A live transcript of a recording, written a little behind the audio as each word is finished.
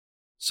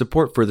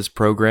Support for this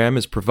program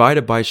is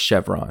provided by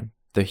Chevron,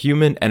 the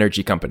human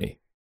energy company.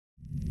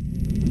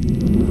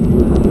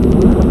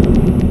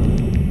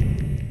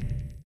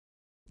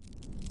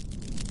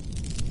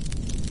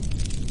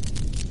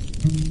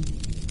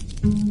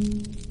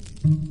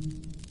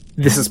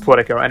 This is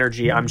Politico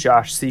Energy. I'm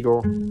Josh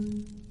Siegel.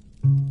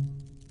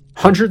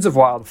 Hundreds of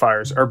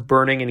wildfires are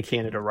burning in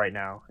Canada right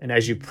now, and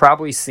as you've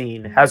probably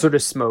seen,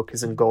 hazardous smoke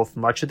has engulfed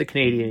much of the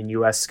Canadian and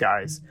U.S.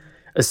 skies,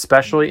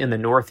 especially in the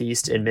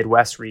Northeast and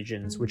Midwest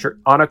regions, which are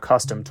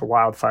unaccustomed to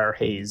wildfire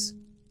haze.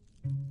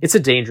 It's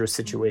a dangerous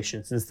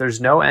situation since there's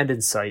no end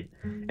in sight,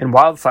 and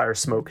wildfire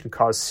smoke can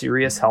cause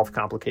serious health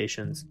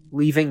complications,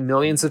 leaving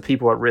millions of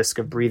people at risk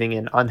of breathing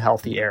in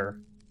unhealthy air.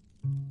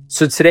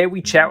 So today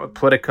we chat with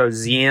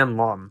Politico's Zian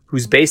Lum,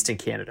 who's based in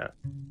Canada.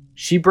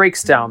 She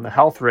breaks down the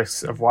health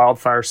risks of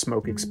wildfire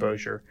smoke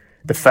exposure,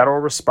 the federal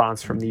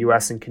response from the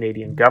US and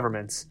Canadian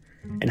governments,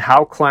 and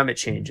how climate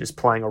change is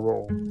playing a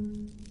role.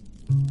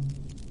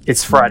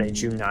 It's Friday,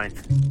 June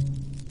 9th.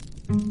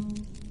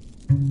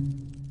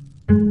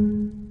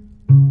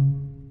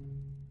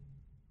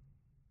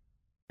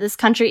 This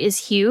country is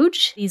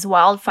huge. These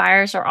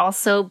wildfires are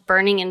also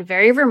burning in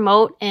very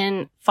remote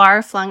and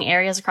far-flung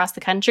areas across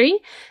the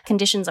country.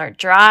 Conditions are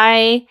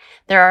dry.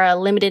 There are a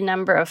limited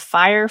number of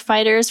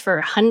firefighters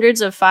for hundreds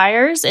of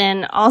fires.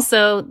 And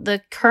also,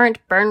 the current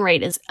burn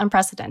rate is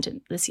unprecedented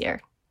this year.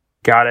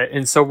 Got it.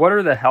 And so what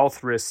are the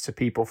health risks to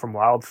people from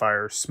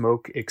wildfire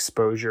smoke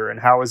exposure, and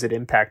how is it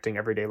impacting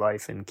everyday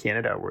life in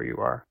Canada where you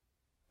are?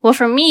 Well,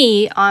 for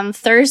me, on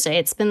Thursday,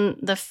 it's been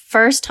the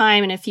first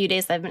time in a few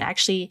days that have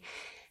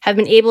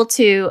been able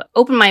to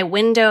open my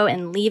window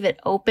and leave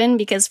it open,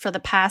 because for the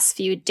past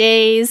few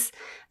days,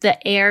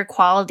 the air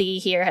quality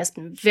here has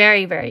been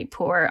very, very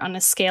poor on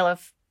a scale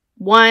of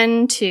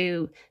 1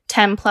 to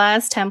 10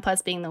 plus, 10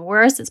 plus being the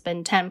worst. It's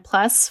been 10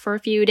 plus for a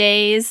few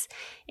days,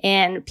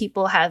 and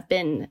people have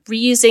been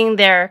reusing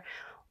their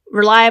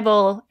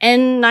reliable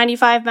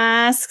N95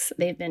 masks.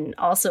 They've been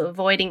also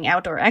avoiding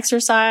outdoor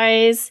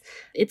exercise.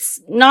 It's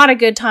not a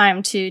good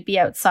time to be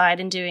outside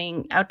and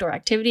doing outdoor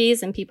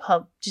activities, and people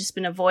have just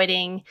been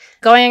avoiding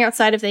going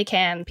outside if they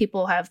can.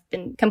 People have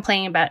been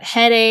complaining about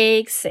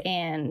headaches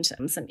and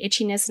some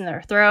itchiness in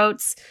their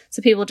throats.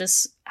 So people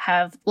just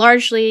have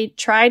largely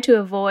tried to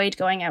avoid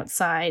going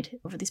outside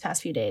over these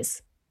past few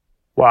days.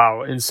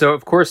 Wow. And so,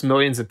 of course,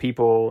 millions of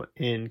people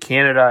in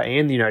Canada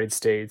and the United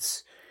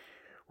States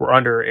were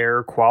under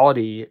air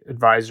quality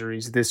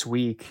advisories this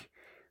week.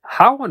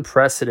 How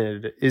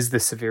unprecedented is the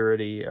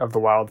severity of the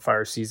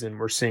wildfire season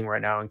we're seeing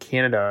right now in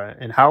Canada,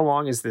 and how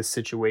long is this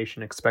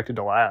situation expected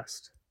to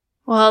last?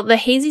 Well, the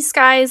hazy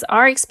skies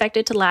are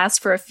expected to last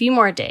for a few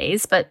more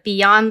days, but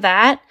beyond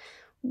that,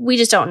 we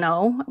just don't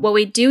know. What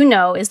we do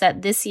know is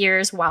that this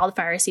year's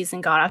wildfire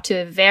season got off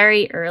to a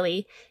very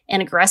early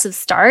and aggressive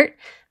start.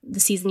 The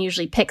season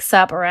usually picks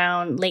up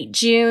around late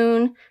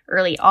June,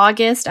 early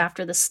August,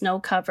 after the snow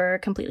cover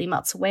completely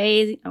melts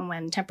away and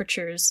when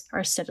temperatures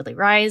are steadily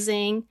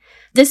rising.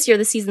 This year,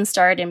 the season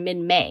started in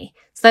mid-May,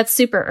 so that's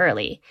super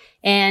early.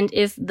 And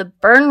if the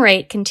burn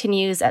rate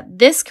continues at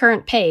this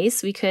current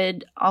pace, we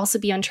could also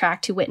be on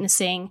track to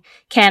witnessing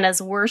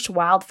Canada's worst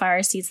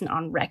wildfire season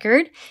on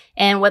record.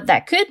 And what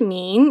that could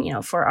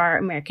mean, for our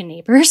American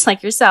neighbors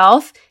like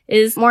yourself,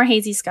 is more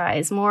hazy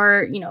skies,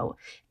 more,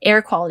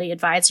 air quality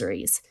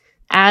advisories.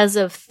 As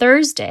of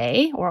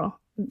Thursday,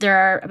 there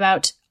are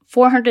about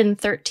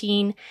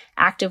 413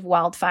 active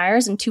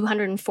wildfires, and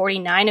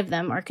 249 of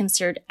them are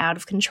considered out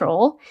of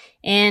control.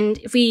 And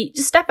if we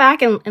just step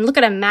back and look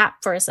at a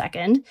map for a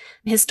second,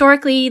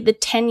 historically, the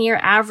 10-year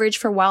average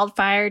for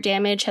wildfire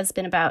damage has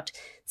been about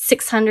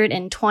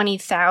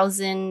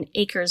 620,000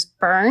 acres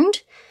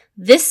burned.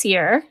 This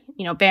year,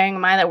 bearing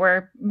in mind that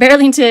we're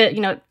barely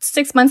into,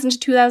 6 months into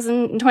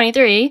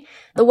 2023,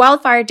 the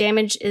wildfire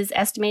damage is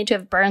estimated to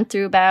have burned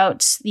through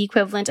about the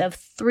equivalent of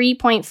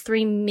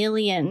 3.3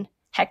 million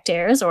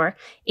hectares or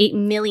 8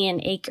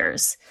 million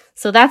acres.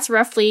 So that's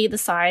roughly the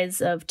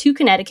size of 2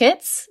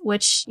 Connecticuts,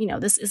 which,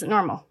 this isn't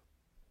normal.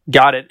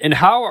 Got it. And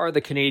how are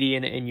the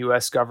Canadian and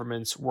U.S.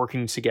 governments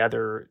working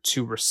together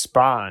to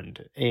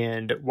respond?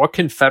 And what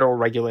can federal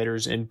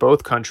regulators in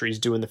both countries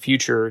do in the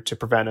future to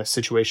prevent a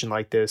situation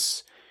like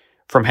this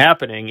from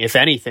happening, if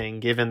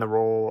anything, given the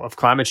role of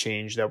climate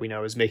change that we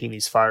know is making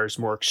these fires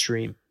more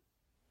extreme?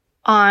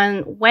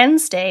 On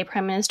Wednesday,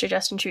 Prime Minister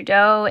Justin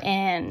Trudeau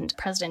and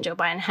President Joe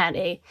Biden had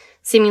a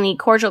seemingly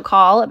cordial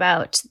call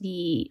about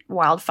the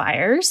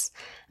wildfires.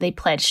 They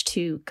pledged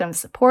to come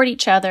support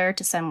each other,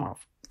 to send more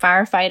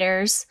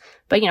firefighters.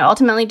 But,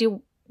 ultimately,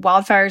 do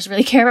wildfires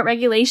really care about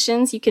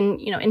regulations? You can,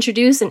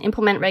 introduce and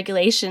implement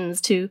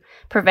regulations to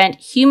prevent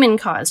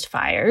human-caused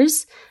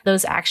fires.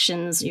 Those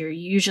actions are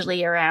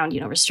usually around,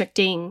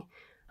 restricting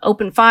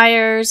open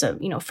fires,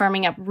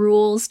 firming up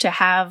rules to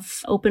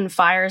have open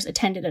fires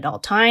attended at all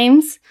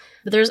times.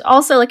 But there's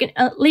also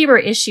a labor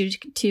issue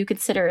to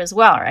consider as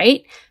well,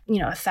 right?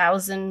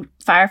 1,000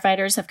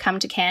 firefighters have come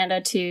to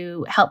Canada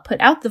to help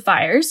put out the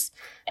fires,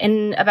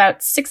 and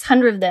about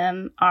 600 of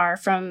them are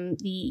from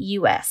the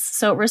US.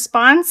 So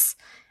response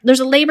There's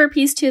a labor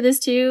piece to this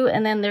too,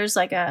 and then there's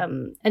like a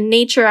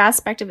nature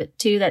aspect of it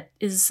too that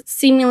is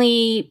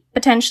seemingly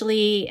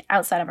potentially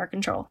outside of our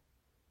control.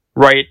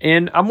 Right.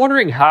 And I'm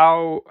wondering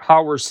how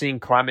we're seeing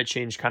climate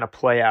change kind of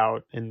play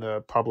out in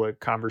the public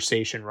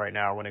conversation right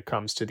now when it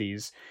comes to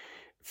these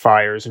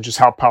fires, and just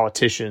how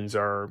politicians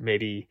are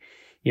maybe,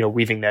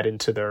 weaving that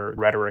into their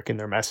rhetoric and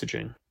their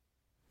messaging.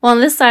 Well,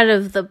 on this side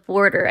of the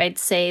border, I'd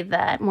say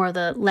that more of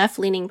the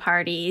left-leaning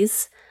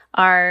parties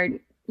are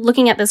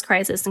looking at this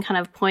crisis and kind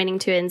of pointing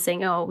to it and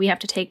saying, oh, we have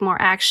to take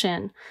more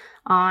action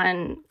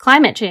on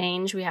climate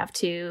change. We have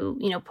to,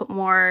 put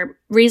more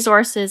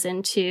resources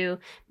into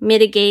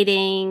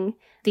mitigating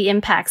the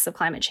impacts of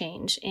climate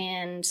change.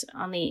 And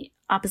on the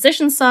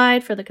opposition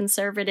side, for the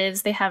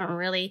conservatives, they haven't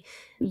really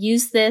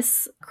used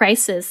this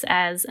crisis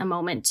as a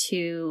moment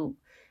to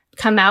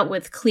come out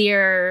with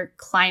clear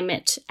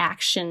climate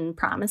action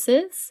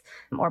promises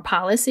or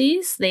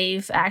policies.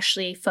 They've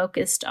actually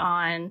focused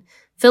on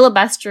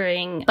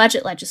filibustering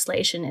budget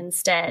legislation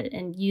instead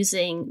and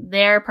using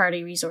their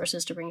party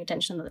resources to bring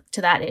attention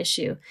to that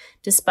issue,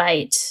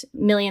 despite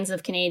millions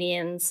of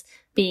Canadians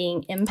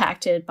being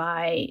impacted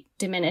by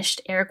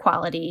diminished air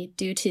quality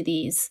due to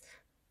these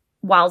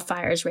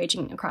wildfires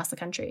raging across the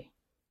country.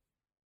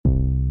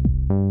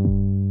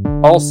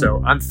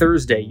 Also, on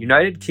Thursday,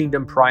 United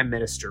Kingdom Prime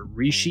Minister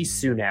Rishi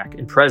Sunak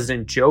and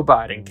President Joe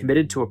Biden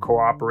committed to a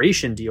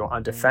cooperation deal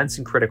on defense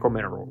and critical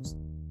minerals.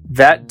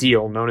 That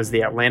deal, known as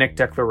the Atlantic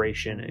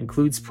Declaration,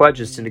 includes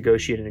pledges to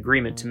negotiate an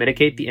agreement to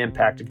mitigate the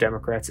impact of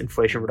Democrats'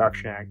 Inflation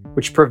Reduction Act,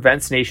 which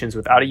prevents nations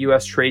without a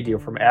U.S. trade deal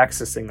from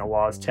accessing the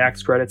law's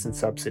tax credits and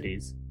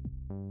subsidies.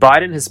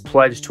 Biden has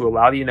pledged to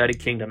allow the United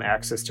Kingdom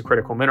access to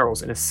critical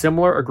minerals in a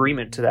similar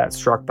agreement to that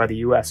struck by the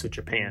U.S. with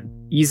Japan,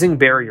 easing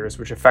barriers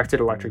which affected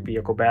electric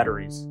vehicle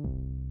batteries.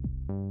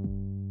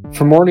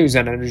 For more news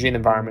on energy and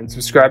environment,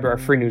 subscribe to our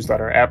free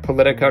newsletter at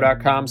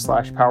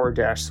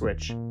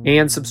politico.com/power-switch,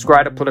 and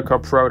subscribe to Politico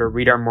Pro to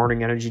read our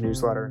morning energy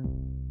newsletter.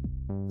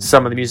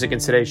 Some of the music in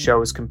today's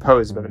show is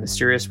composed by the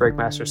mysterious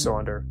Breakmaster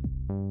Cylinder.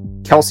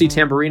 Kelsey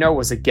Tamburino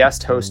was a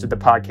guest host of the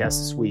podcast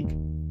this week.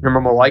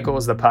 Norma Malaikel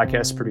is the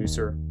podcast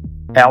producer.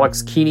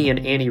 Alex Keeney and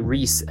Annie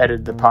Reese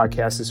edited the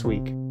podcast this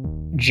week.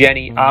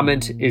 Jenny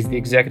Ament is the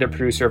executive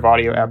producer of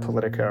audio at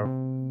Politico.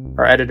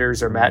 Our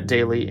editors are Matt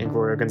Daly and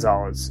Gloria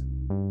Gonzalez.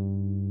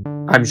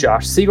 I'm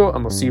Josh Siegel,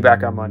 and we'll see you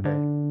back on Monday.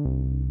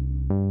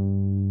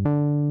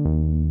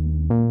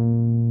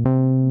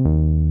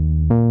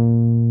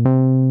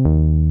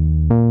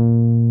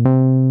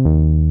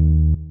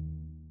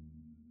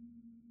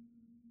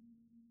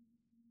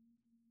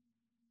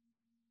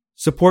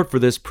 Support for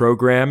this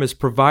program is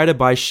provided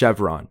by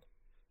Chevron.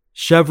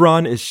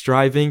 Chevron is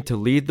striving to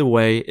lead the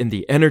way in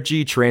the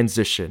energy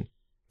transition.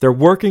 They're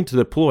working to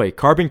deploy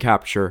carbon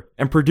capture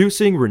and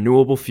producing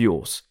renewable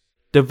fuels,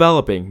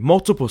 developing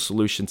multiple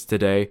solutions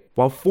today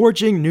while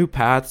forging new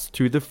paths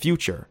to the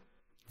future.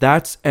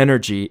 That's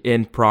energy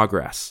in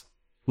progress.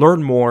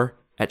 Learn more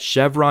at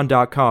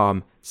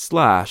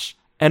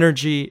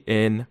chevron.com/energy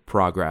in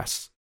progress.